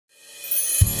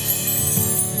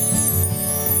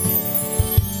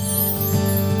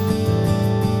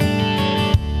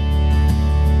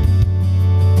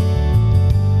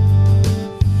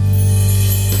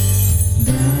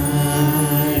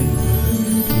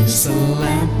is a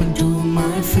lamp unto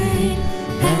my feet,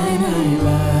 and a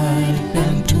light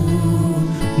unto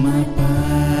my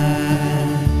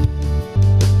path.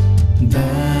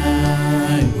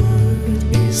 Thy word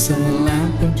is a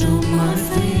lamp unto my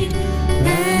feet,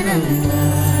 and a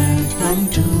light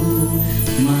unto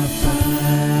my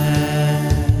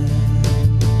path.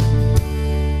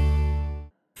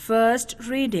 First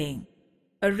reading.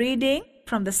 A reading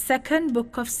from the second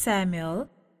book of Samuel,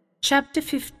 chapter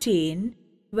 15,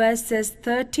 verses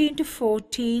 13 to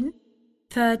 14,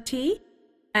 30,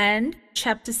 and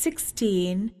chapter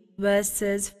 16,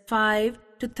 verses 5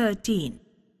 to 13.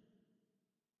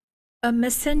 A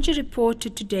messenger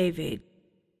reported to David,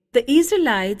 "The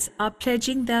Israelites are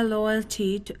pledging their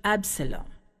loyalty to Absalom."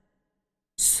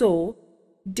 So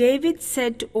David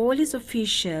said to all his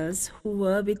officials who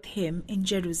were with him in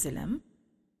Jerusalem,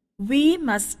 "We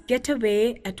must get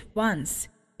away at once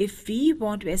if we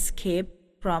want to escape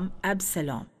from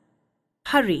Absalom.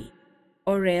 Hurry,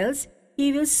 or else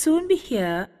he will soon be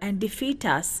here and defeat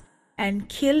us and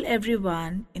kill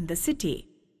everyone in the city."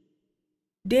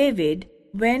 David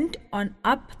went on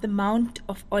up the Mount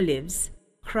of Olives,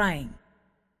 crying.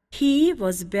 He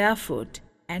was barefoot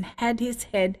and had his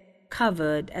head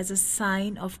covered as a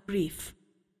sign of grief.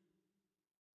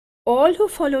 All who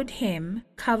followed him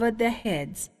covered their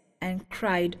heads and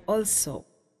cried also.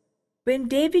 When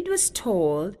David was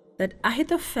told that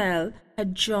Ahithophel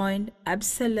had joined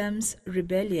Absalom's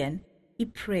rebellion, he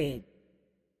prayed,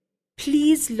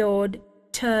 "Please, Lord,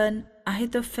 turn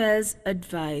Ahithophel's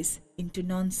advice into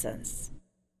nonsense."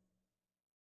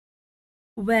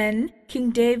 When King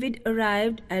David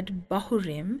arrived at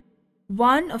Bahurim,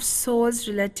 one of Saul's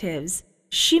relatives,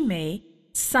 Shimei,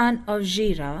 son of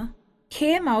Gera,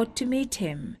 came out to meet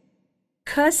him,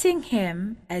 cursing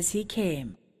him as he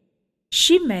came.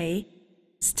 Shimei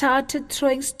started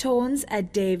throwing stones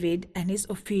at David and his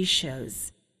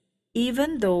officials,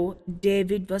 even though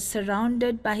David was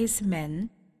surrounded by his men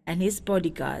and his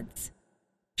bodyguards.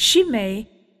 Shimei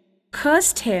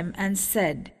cursed him and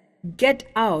said, get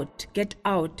out,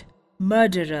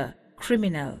 murderer,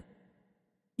 criminal.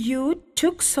 You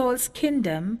took Saul's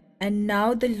kingdom, and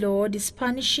now the Lord is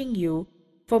punishing you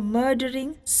for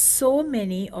murdering so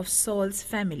many of Saul's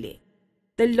family.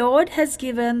 The Lord has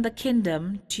given the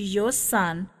kingdom to your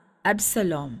son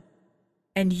Absalom,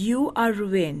 and you are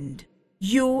ruined,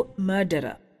 you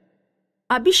murderer."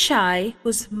 Abishai,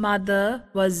 whose mother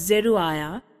was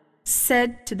Zeruiah,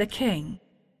 said to the king,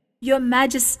 "Your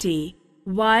Majesty,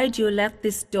 why do you let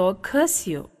this dog curse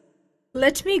you?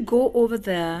 Let me go over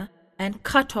there and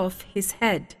cut off his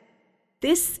head."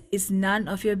 "This is none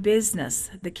of your business,"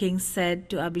 the king said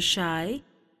to Abishai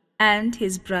and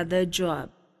his brother Joab.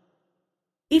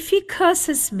 "If he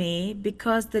curses me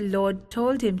because the Lord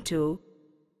told him to,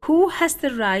 who has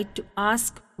the right to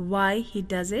ask why he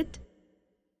does it?"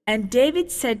 And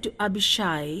David said to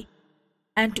Abishai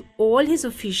and to all his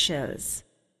officials,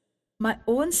 "My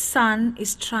own son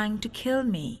is trying to kill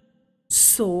me,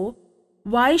 so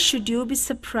why should you be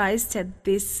surprised at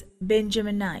this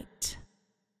Benjaminite?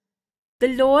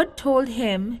 The Lord told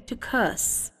him to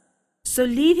curse, so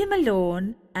leave him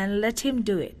alone and let him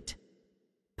do it.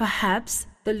 Perhaps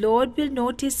the Lord will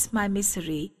notice my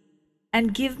misery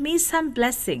and give me some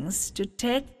blessings to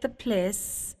take the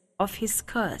place of his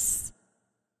curse."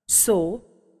 So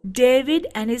David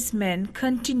and his men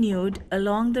continued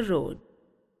along the road.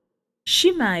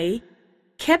 Shimei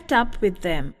kept up with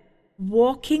them,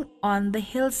 walking on the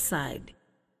hillside.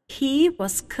 He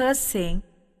was cursing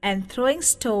and throwing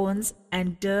stones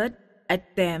and dirt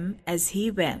at them as he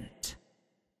went.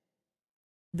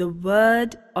 The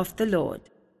word of the Lord.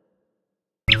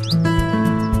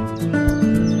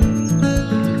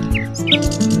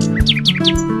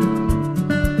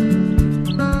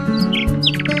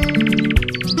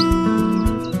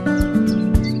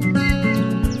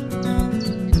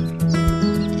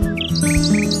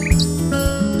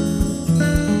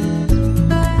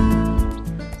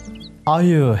 Are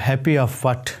you happy of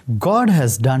what God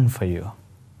has done for you?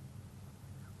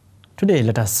 Today,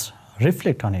 let us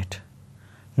reflect on it.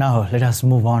 Now, let us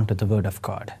move on to the Word of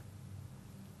God.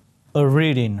 A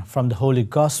reading from the Holy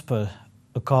Gospel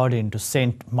according to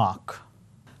St. Mark.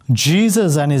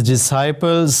 Jesus and his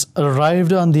disciples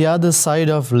arrived on the other side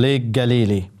of Lake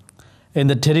Galilee, in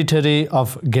the territory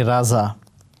of Gerasa.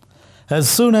 As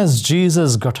soon as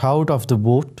Jesus got out of the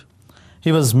boat,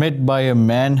 he was met by a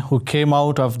man who came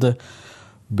out of the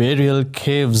burial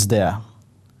caves there.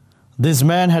 This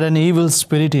man had an evil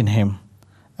spirit in him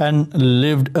and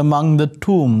lived among the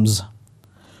tombs.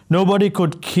 Nobody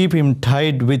could keep him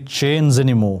tied with chains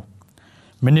anymore.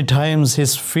 Many times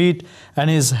his feet and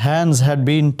his hands had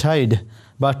been tied,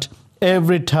 but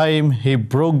every time he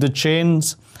broke the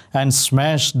chains and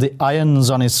smashed the irons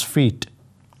on his feet.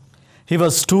 He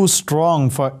was too strong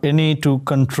for any to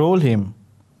control him.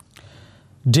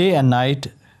 Day and night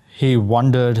he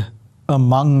wandered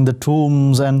among the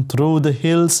tombs and through the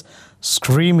hills,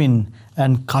 screaming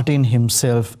and cutting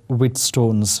himself with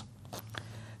stones.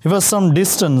 He was some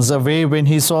distance away when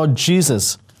he saw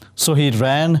Jesus. So he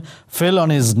ran, fell on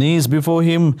his knees before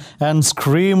him, and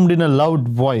screamed in a loud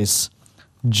voice,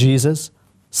 "Jesus,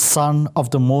 Son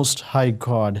of the Most High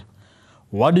God,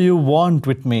 what do you want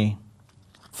with me?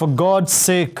 For God's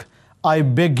sake, I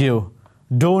beg you,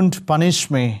 don't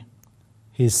punish me."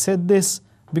 He said this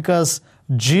because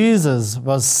Jesus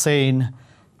was saying,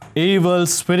 "Evil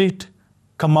spirit,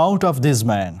 come out of this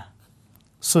man."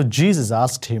 So Jesus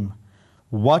asked him,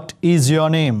 "What is your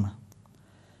name?"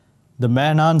 The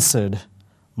man answered,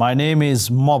 "My name is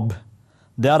Mob.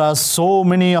 There are so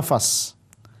many of us."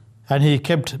 And he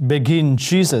kept begging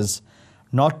Jesus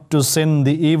not to send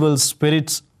the evil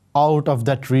spirits out of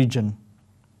that region.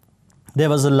 There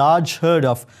was a large herd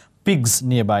of pigs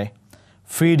nearby,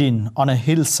 feeding on a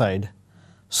hillside.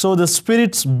 So the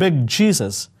spirits begged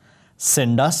Jesus,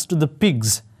 "Send us to the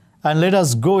pigs and let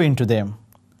us go into them."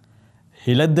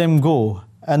 He let them go,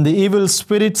 and the evil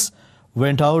spirits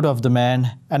went out of the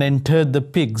man and entered the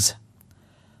pigs.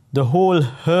 The whole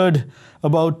herd,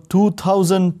 about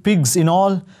 2,000 pigs in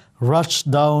all, rushed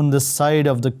down the side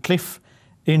of the cliff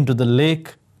into the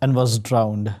lake and was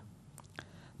drowned.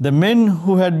 The men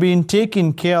who had been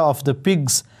taking care of the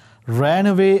pigs ran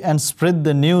away and spread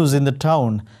the news in the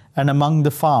town and among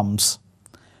the farms.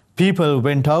 People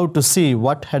went out to see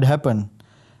what had happened,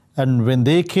 and when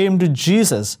they came to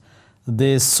Jesus,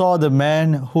 they saw the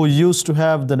man who used to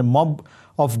have the mob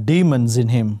of demons in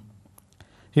him.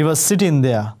 He was sitting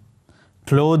there,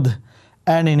 clothed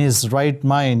and in his right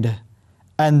mind,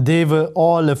 and they were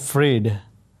all afraid.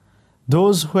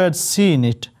 Those who had seen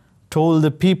it told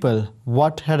the people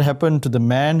what had happened to the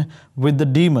man with the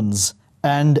demons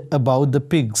and about the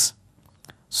pigs.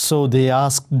 So they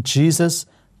asked Jesus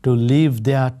to leave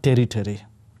their territory.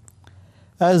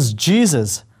 As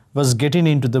Jesus was getting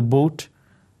into the boat,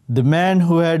 the man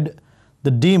who had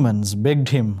the demons begged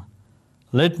him,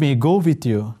 "Let me go with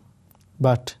you."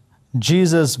 But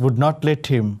Jesus would not let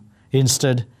him.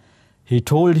 Instead, he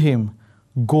told him,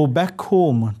 "Go back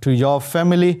home to your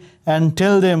family and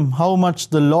tell them how much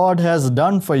the Lord has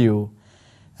done for you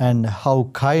and how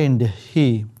kind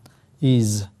He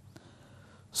is."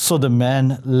 So the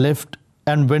man left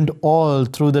and went all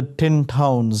through the 10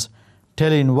 towns,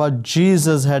 telling what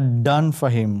Jesus had done for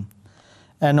him.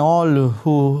 And all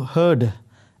who heard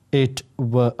it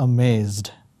were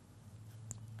amazed.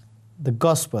 The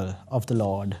Gospel of the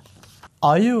Lord.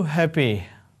 Are you happy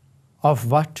of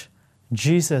what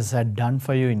Jesus had done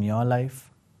for you in your life?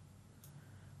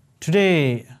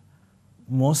 Today,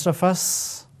 most of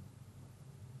us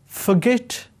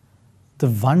forget the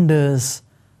wonders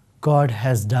God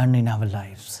has done in our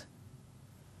lives.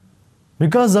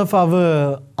 Because of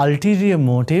our ulterior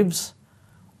motives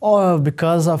or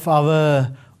because of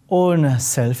our own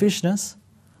selfishness,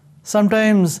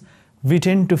 sometimes we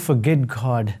tend to forget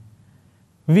God.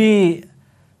 We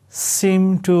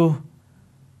seem to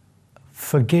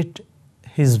forget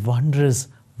His wondrous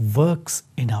works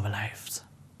in our lives.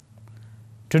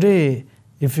 Today,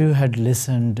 if you had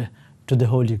listened to the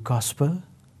Holy Gospel,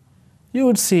 you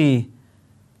would see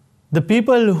the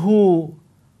people who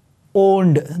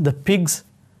owned the pigs,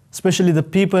 especially the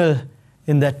people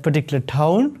in that particular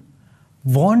town,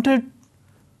 wanted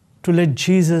to let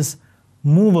Jesus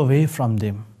move away from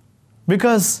them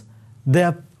because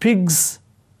their pigs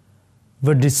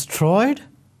were destroyed.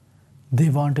 They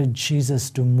wanted Jesus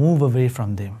to move away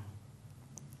from them.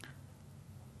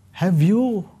 Have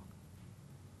you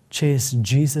chased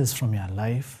Jesus from your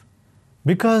life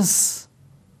because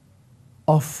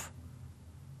of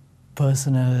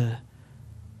personal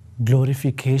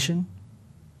glorification?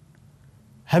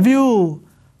 Have you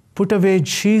put away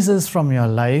Jesus from your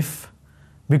life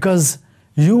because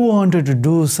you wanted to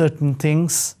do certain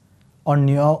things on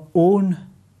your own?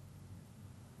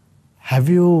 Have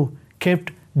you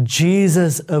kept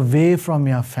Jesus away from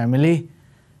your family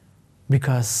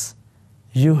because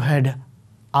you had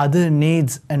other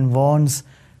needs and wants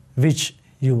which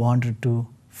you wanted to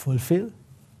fulfill?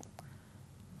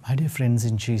 My dear friends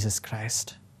in Jesus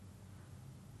Christ,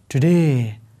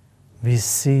 today we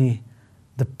see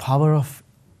the power of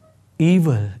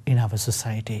evil in our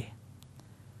society.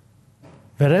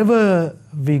 Wherever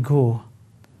we go,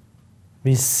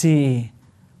 we see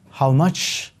how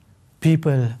much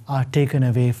people are taken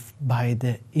away by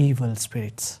the evil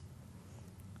spirits.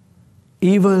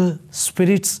 evil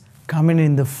spirits coming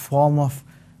in the form of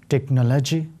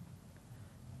technology,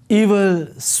 evil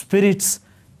spirits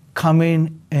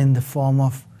coming in the form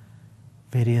of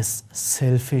various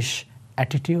selfish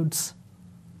attitudes.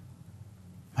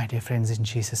 My dear friends in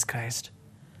Jesus Christ,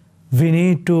 we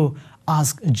need to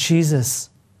ask Jesus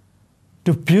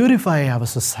to purify our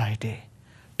society,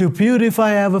 to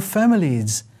purify our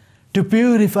families, to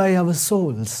purify our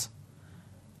souls,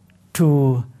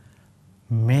 to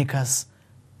make us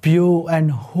pure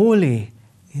and holy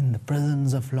in the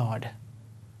presence of Lord.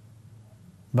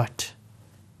 But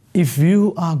if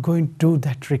you are going to do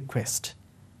that request,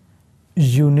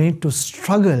 you need to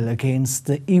struggle against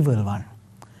the evil one.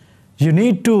 You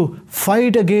need to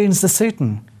fight against the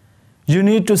Satan. You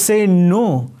need to say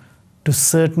no to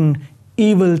certain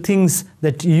evil things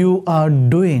that you are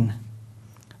doing.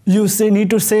 You need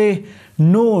to say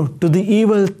no to the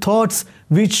evil thoughts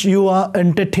which you are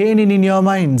entertaining in your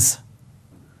minds.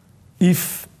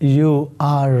 If you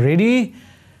are ready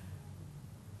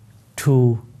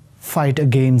to fight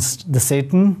against the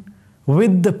Satan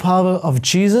with the power of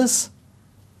Jesus,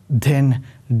 then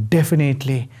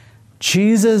definitely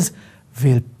Jesus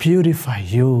will purify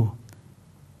you.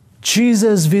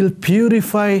 Jesus will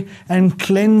purify and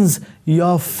cleanse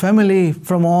your family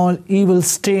from all evil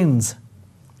stains.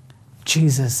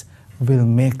 Jesus will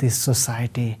make this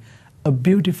society a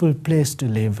beautiful place to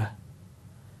live.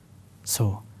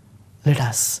 So let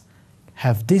us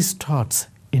have these thoughts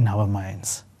in our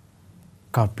minds.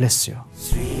 God bless you.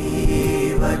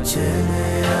 Sri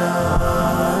Wachanayano